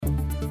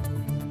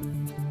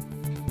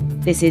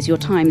This is your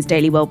Times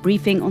Daily World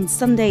Briefing on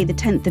Sunday the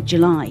 10th of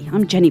July.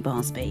 I'm Jenny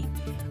Barsby.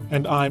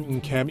 And I'm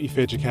Nkem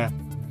Ifejika.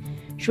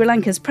 Sri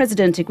Lanka's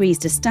president agrees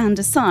to stand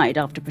aside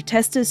after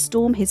protesters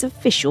storm his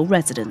official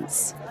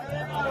residence.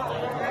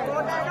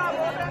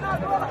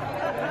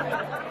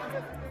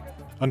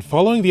 And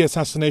following the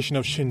assassination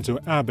of Shinzo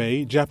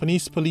Abe,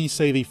 Japanese police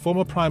say the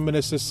former Prime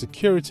Minister's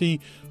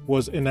security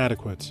was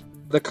inadequate.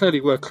 There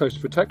clearly were close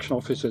protection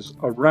officers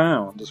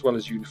around, as well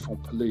as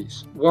uniformed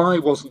police. Why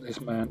wasn't this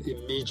man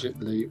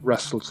immediately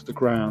wrestled to the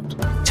ground?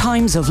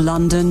 Times of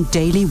London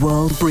Daily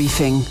World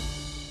Briefing.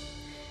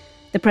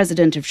 The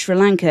president of Sri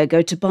Lanka,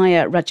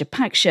 Gotabaya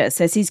Rajapaksa,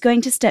 says he's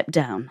going to step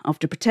down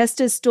after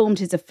protesters stormed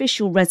his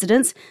official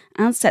residence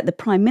and set the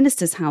Prime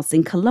Minister's house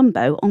in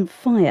Colombo on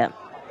fire.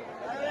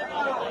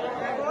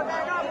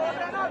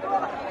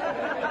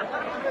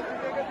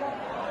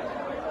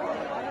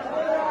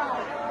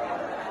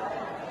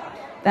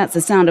 That's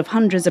the sound of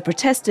hundreds of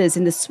protesters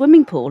in the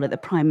swimming pool at the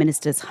Prime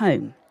Minister's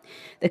home.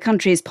 The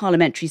country's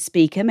parliamentary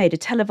speaker made a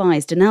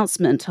televised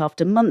announcement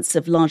after months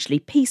of largely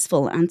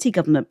peaceful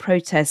anti-government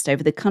protest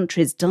over the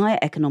country's dire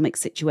economic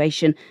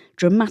situation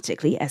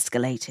dramatically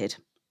escalated.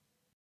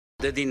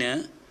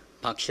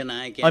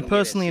 I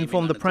personally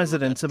informed the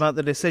President about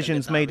the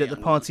decisions made at the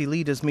party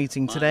leaders'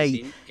 meeting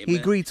today. He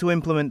agreed to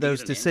implement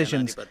those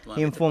decisions.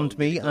 He informed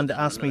me and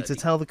asked me to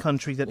tell the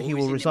country that he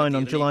will resign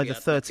on July the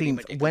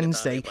 13th,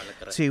 Wednesday,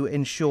 to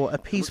ensure a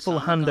peaceful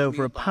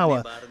handover of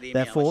power.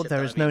 Therefore,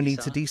 there is no need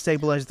to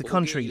destabilise the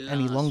country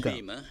any longer.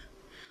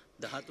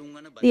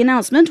 The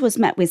announcement was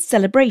met with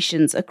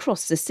celebrations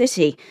across the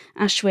city.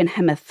 Ashwin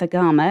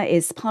Hemathagama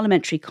is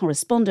parliamentary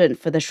correspondent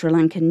for the Sri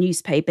Lankan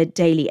newspaper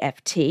Daily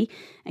FT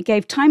and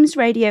gave Times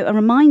Radio a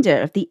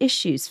reminder of the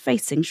issues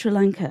facing Sri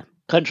Lanka.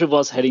 Country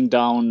was heading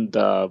down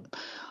the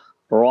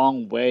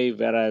wrong way,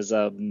 whereas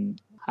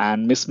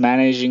and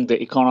mismanaging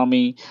the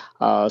economy,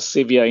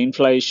 severe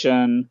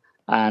inflation,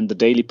 and the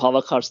daily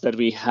power cuts that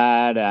we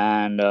had,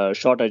 and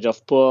shortage of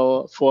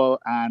fuel,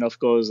 and of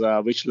course,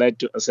 which led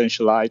to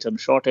essential item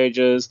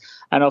shortages,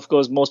 and of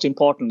course, most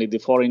importantly, the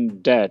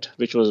foreign debt,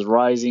 which was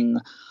rising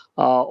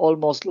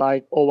almost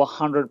like over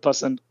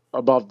 100%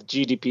 above the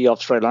GDP of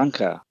Sri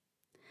Lanka.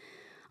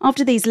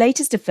 After these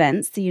latest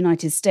events, the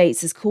United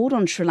States has called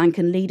on Sri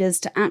Lankan leaders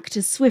to act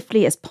as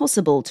swiftly as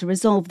possible to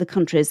resolve the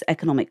country's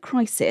economic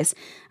crisis.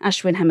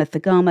 Ashwin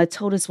Hemathagama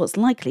told us what's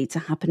likely to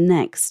happen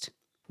next.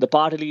 The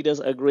party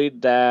leaders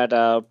agreed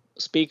that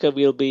Speaker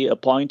will be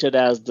appointed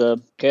as the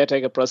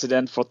caretaker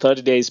president for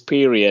 30 days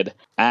period,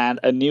 and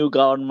a new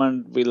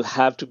government will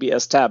have to be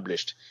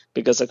established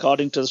because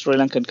according to the Sri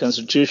Lankan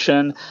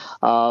constitution,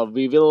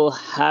 we will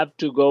have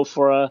to go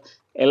for an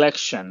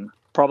election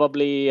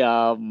probably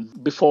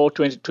before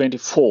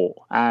 2024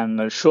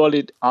 and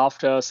surely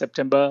after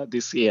September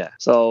this year.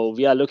 So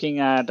we are looking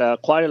at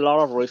quite a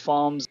lot of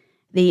reforms.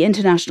 The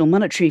International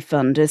Monetary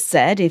Fund has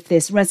said if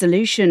this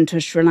resolution to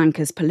Sri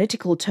Lanka's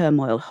political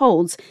turmoil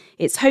holds,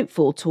 it's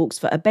hopeful talks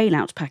for a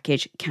bailout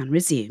package can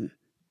resume.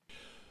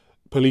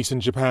 Police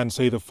in Japan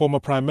say the former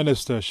Prime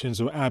Minister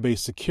Shinzo Abe's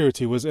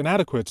security was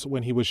inadequate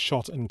when he was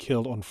shot and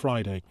killed on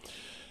Friday.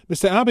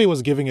 Mr. Abe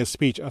was giving a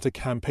speech at a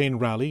campaign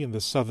rally in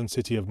the southern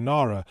city of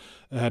Nara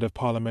ahead of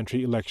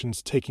parliamentary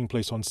elections taking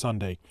place on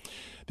Sunday.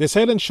 The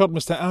assailant shot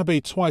Mr.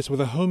 Abe twice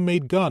with a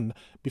homemade gun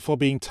before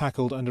being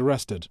tackled and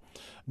arrested.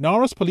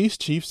 Nara's police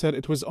chief said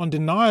it was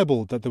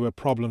undeniable that there were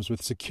problems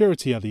with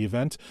security at the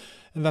event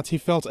and that he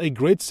felt a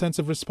great sense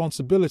of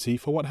responsibility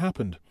for what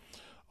happened.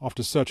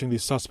 After searching the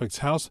suspect's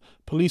house,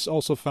 police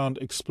also found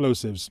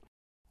explosives.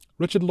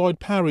 Richard Lloyd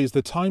Parry is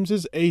the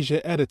Times'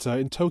 Asia editor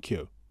in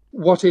Tokyo.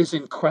 What is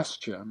in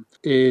question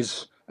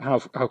is how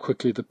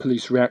quickly the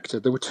police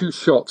reacted. There were 2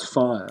 shots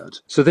fired.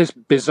 So this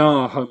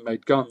bizarre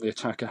homemade gun the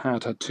attacker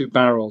had 2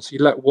 barrels. He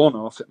let one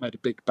off, it made a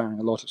big bang,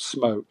 a lot of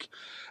smoke.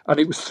 And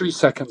it was 3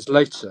 seconds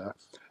later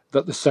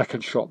that the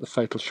second shot, the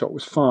fatal shot,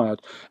 was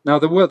fired. Now,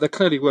 there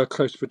clearly were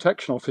close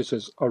protection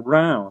officers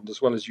around,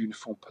 as well as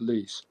uniformed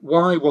police.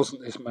 Why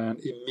wasn't this man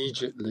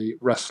immediately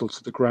wrestled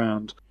to the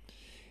ground?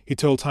 He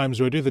told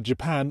Times Radio that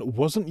Japan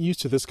wasn't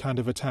used to this kind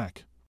of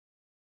attack.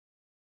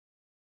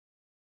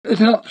 It's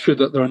not true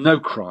that there are no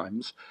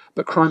crimes,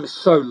 but crime is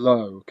so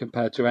low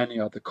compared to any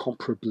other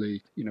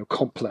comparably,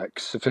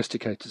 complex,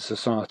 sophisticated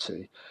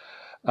society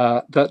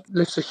that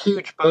lifts a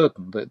huge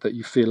burden that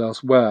you feel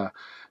elsewhere.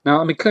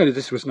 Now, clearly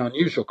this was an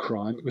unusual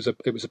crime.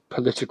 It was a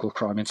political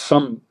crime in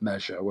some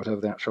measure,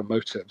 whatever the actual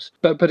motives.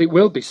 But it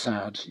will be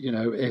sad,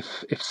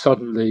 if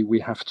suddenly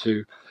we have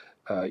to,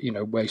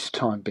 waste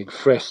time being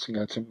frisked and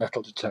go to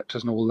metal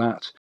detectors and all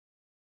that.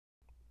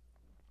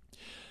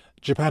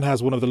 Japan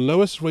has one of the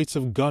lowest rates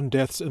of gun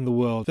deaths in the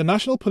world. The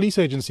National Police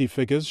Agency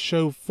figures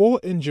show 4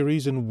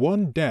 injuries and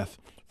 1 death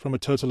from a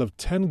total of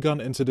 10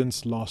 gun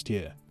incidents last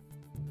year.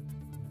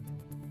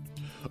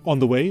 On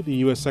the way, the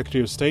US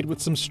Secretary of State with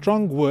some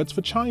strong words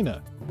for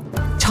China.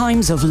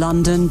 Times of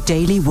London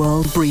Daily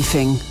World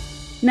Briefing.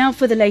 Now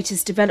for the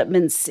latest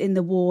developments in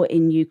the war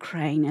in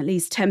Ukraine. At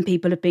least 10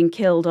 people have been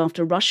killed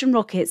after Russian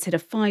rockets hit a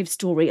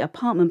 5-storey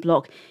apartment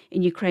block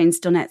in Ukraine's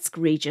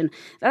Donetsk region.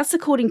 That's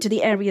according to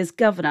the area's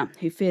governor,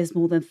 who fears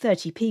more than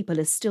 30 people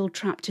are still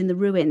trapped in the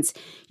ruins.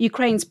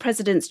 Ukraine's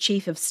president's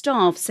chief of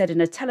staff said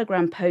in a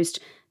Telegram post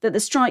that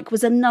the strike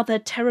was another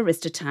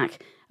terrorist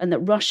attack and that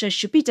Russia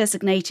should be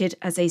designated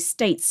as a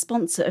state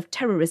sponsor of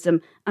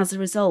terrorism as a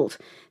result.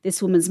 This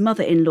woman's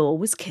mother-in-law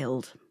was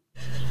killed.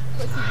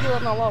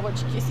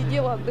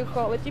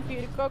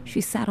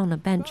 She sat on a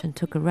bench and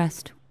took a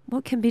rest.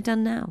 What can be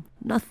done now?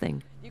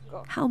 Nothing.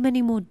 How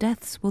many more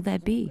deaths will there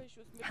be?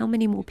 How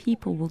many more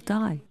people will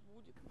die?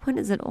 When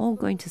is it all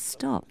going to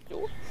stop?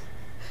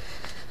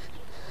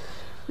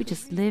 We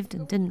just lived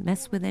and didn't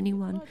mess with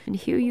anyone, and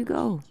here you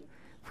go.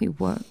 We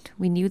worked.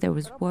 We knew there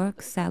was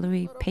work,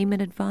 salary,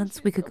 payment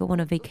advance. We could go on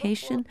a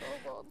vacation.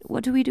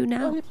 What do we do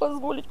now?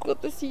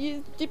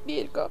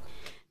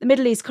 The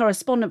Middle East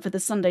correspondent for the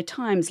Sunday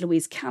Times,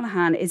 Louise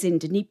Callahan, is in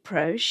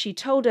Dnipro. She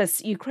told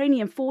us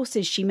Ukrainian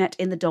forces she met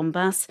in the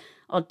Donbass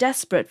are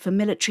desperate for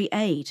military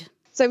aid.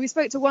 So we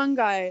spoke to one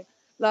guy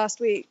last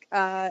week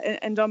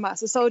in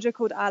Donbass, a soldier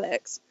called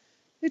Alex,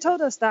 who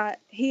told us that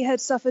he had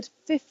suffered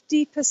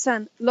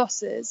 50%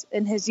 losses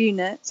in his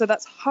unit. So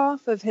that's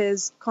half of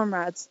his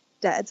comrades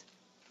dead.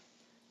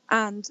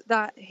 And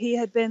that he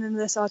had been in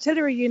this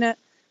artillery unit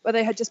where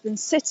they had just been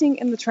sitting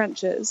in the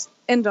trenches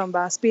in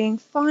Donbass being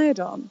fired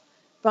on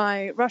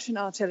by Russian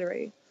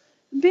artillery,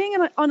 being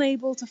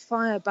unable to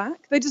fire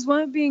back. They just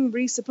weren't being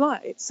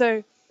resupplied.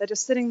 So they're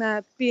just sitting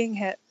there being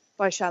hit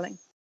by shelling.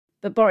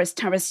 But Boris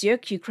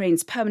Tarasyuk,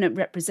 Ukraine's permanent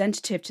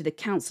representative to the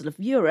Council of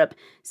Europe,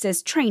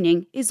 says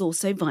training is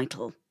also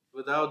vital.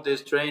 Without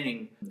this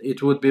training,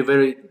 it would be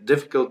very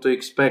difficult to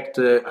expect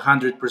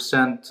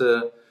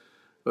 100%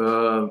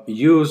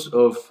 use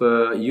of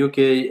UK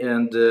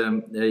and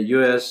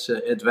US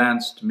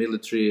advanced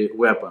military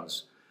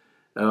weapons.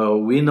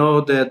 We know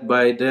that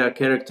by their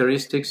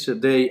characteristics,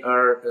 they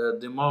are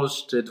the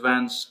most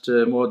advanced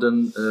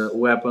modern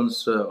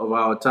weapons of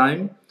our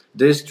time.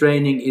 This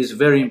training is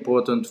very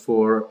important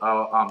for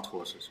our armed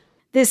forces.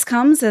 This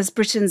comes as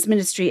Britain's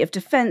Ministry of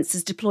Defence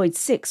has deployed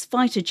 6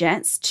 fighter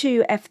jets,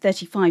 2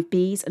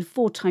 F-35Bs and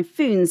 4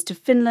 Typhoons to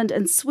Finland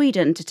and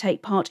Sweden to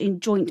take part in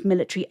joint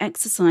military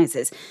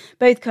exercises.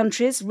 Both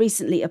countries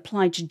recently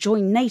applied to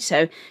join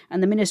NATO,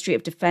 and the Ministry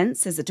of Defence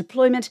says the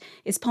deployment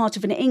is part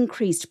of an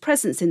increased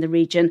presence in the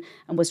region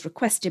and was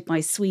requested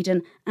by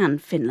Sweden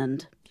and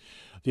Finland.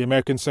 The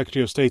American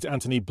Secretary of State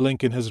Antony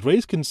Blinken has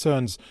raised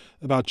concerns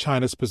about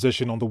China's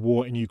position on the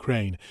war in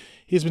Ukraine.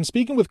 He has been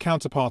speaking with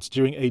counterparts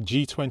during a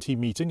G20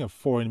 meeting of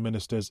foreign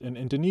ministers in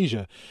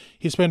Indonesia.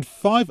 He spent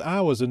 5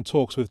 hours in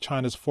talks with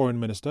China's Foreign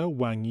Minister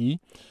Wang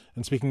Yi,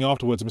 and speaking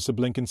afterwards, Mr.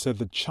 Blinken said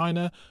that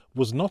China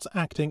was not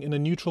acting in a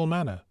neutral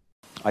manner.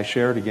 I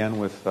shared again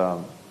with the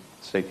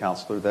State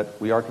Councilor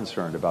that we are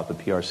concerned about the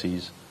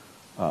PRC's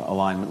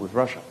alignment with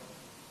Russia.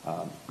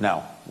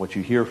 Now, what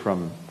you hear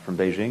from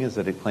Beijing is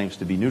that it claims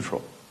to be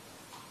neutral.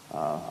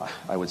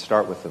 I would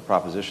start with the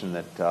proposition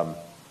that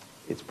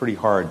it's pretty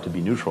hard to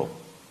be neutral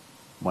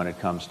when it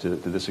comes to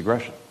this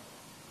aggression.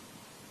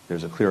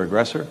 There's a clear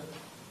aggressor,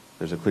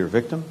 there's a clear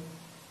victim,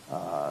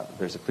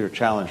 there's a clear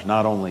challenge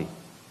not only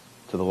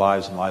to the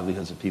lives and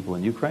livelihoods of people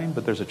in Ukraine,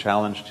 but there's a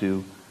challenge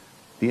to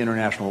the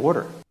international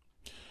order.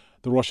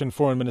 The Russian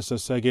Foreign Minister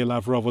Sergei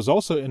Lavrov was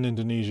also in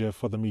Indonesia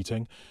for the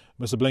meeting.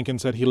 Mr. Blinken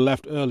said he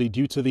left early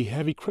due to the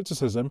heavy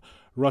criticism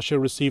Russia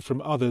received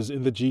from others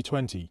in the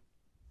G20.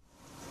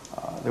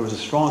 There was a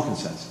strong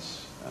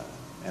consensus,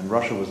 and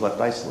Russia was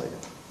left isolated,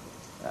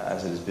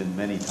 as it has been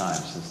many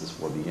times since this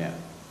war began.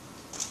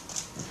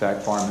 In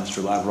fact, Foreign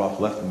Minister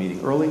Lavrov left the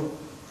meeting early,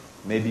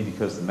 maybe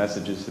because the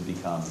messages had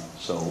become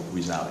so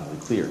resoundingly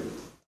clear.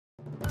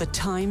 The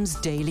Times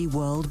Daily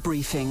World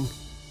Briefing.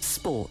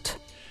 Sport.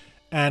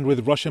 And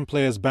with Russian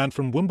players banned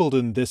from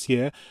Wimbledon this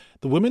year,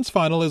 the women's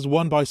final is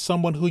won by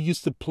someone who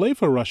used to play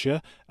for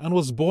Russia and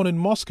was born in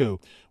Moscow.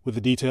 With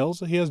the details,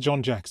 here's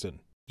John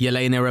Jackson.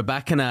 Yelena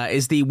Rybakina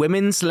is the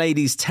women's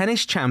ladies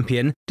tennis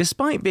champion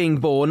despite being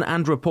born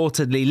and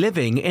reportedly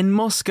living in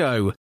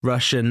Moscow.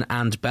 Russian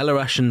and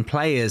Belarusian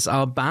players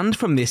are banned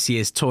from this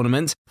year's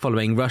tournament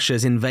following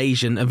Russia's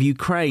invasion of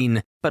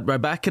Ukraine. But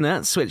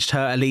Rybakina switched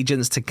her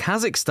allegiance to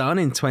Kazakhstan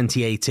in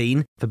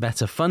 2018 for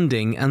better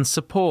funding and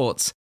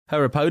support.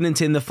 Her opponent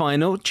in the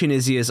final,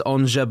 Tunisia's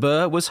Ons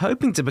Jabeur, was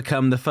hoping to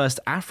become the first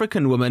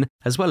African woman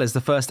as well as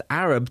the first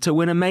Arab to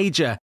win a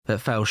major,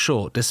 but fell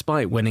short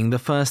despite winning the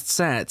first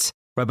set.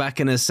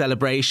 Rybakina's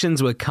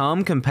celebrations were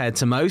calm compared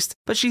to most,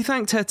 but she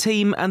thanked her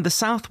team and the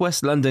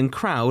Southwest London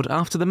crowd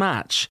after the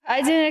match.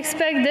 I didn't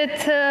expect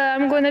that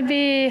I'm going to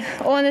be,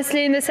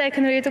 honestly, in the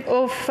second week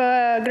of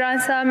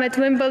Grand Slam at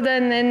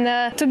Wimbledon.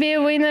 And to be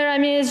a winner, I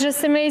mean, it's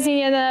just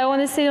amazing. And I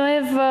honestly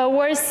don't have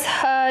words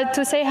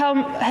to say how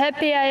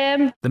happy I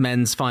am. The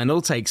men's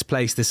final takes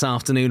place this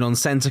afternoon on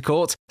centre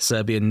court.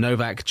 Serbian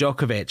Novak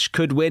Djokovic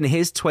could win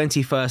his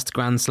 21st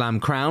Grand Slam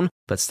crown,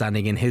 but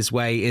standing in his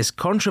way is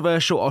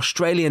controversial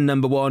Australian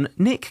number 1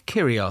 Nick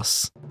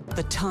Kyrgios.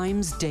 The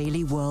Times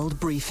Daily World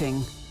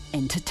Briefing.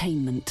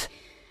 entertainment.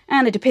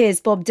 And it appears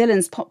Bob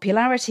Dylan's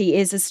popularity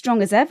is as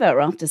strong as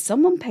ever after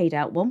someone paid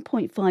out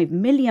 £1.5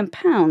 million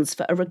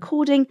for a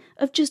recording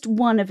of just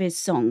one of his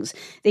songs.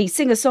 The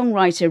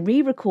singer-songwriter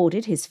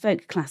re-recorded his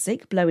folk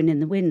classic, Blowin' in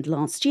the Wind,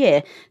 last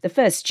year, the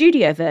first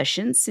studio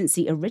version since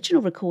the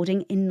original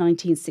recording in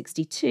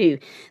 1962.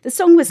 The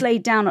song was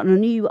laid down on a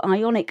new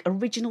Ionic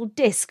original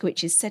disc,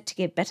 which is said to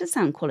give better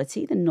sound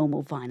quality than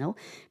normal vinyl.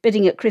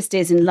 Bidding at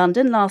Christie's in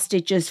London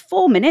lasted just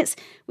 4 minutes,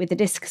 with the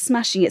disc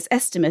smashing its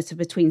estimate of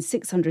between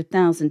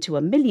 £600,000 to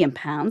 £1 million.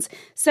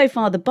 So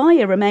far, the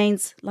buyer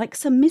remains like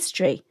some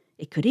mystery.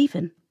 It could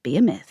even be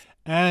a myth.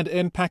 And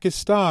in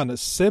Pakistan,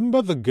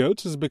 Simba the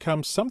goat has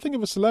become something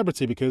of a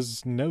celebrity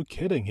because, no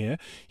kidding here,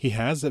 he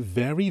has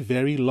very,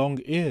 very long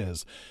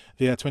ears.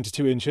 They are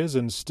 22 inches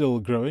and still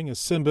growing, as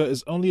Simba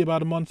is only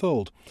about a month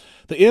old.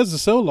 The ears are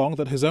so long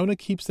that his owner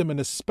keeps them in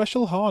a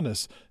special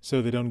harness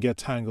so they don't get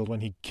tangled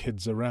when he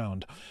kids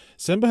around.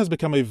 Simba has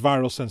become a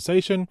viral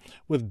sensation,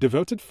 with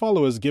devoted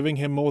followers giving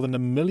him more than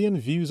 1 million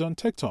views on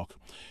TikTok.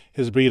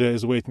 His breeder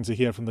is waiting to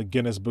hear from the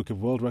Guinness Book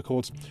of World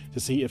Records to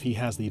see if he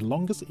has the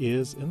longest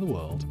ears in the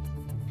world.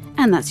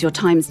 And that's your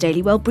Times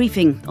Daily World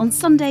Briefing on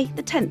Sunday,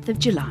 the 10th of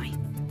July.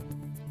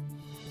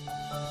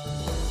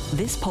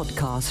 This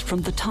podcast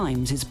from The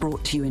Times is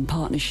brought to you in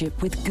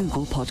partnership with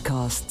Google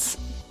Podcasts.